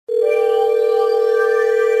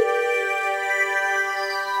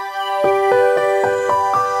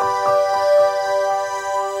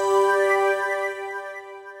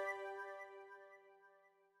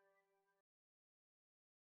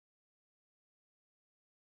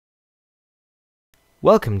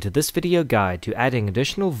Welcome to this video guide to adding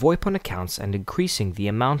additional VoIPon accounts and increasing the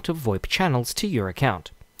amount of VoIP channels to your account.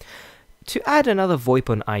 To add another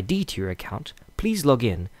VoIPon ID to your account, please log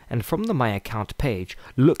in and from the My Account page,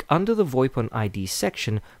 look under the VoIPon ID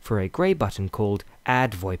section for a grey button called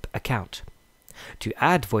Add VoIP Account. To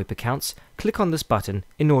add VoIP accounts, click on this button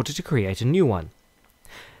in order to create a new one.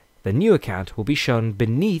 The new account will be shown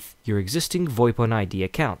beneath your existing VoIPon ID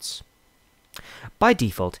accounts. By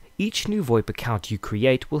default, each new VoIP account you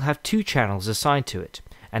create will have 2 channels assigned to it,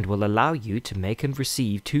 and will allow you to make and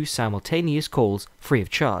receive 2 simultaneous calls free of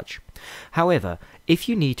charge. However, if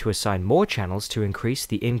you need to assign more channels to increase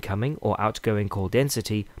the incoming or outgoing call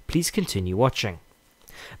density, please continue watching.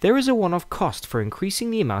 There is a one-off cost for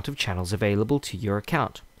increasing the amount of channels available to your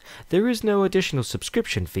account. There is no additional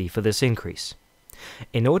subscription fee for this increase.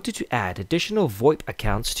 In order to add additional VoIP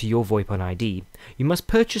accounts to your VoIPon ID, you must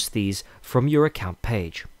purchase these from your account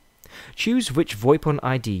page. Choose which VoIPon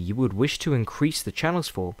ID you would wish to increase the channels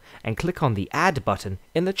for and click on the Add button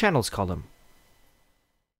in the Channels column.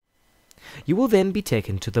 You will then be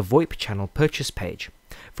taken to the VoIP channel purchase page.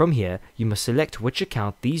 From here, you must select which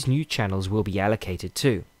account these new channels will be allocated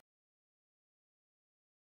to.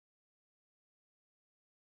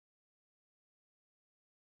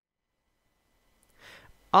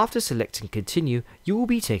 After selecting Continue, you will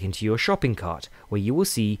be taken to your shopping cart, where you will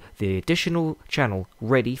see the additional channel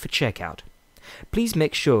ready for checkout. Please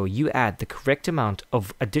make sure you add the correct amount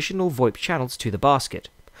of additional VoIP channels to the basket.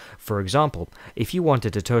 For example, if you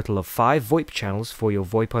wanted a total of 5 VoIP channels for your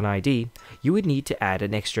VoIPon ID, you would need to add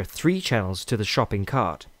an extra 3 channels to the shopping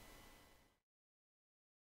cart.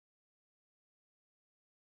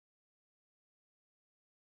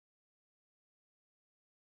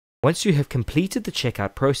 Once you have completed the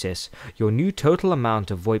checkout process, your new total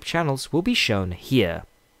amount of VoIP channels will be shown here.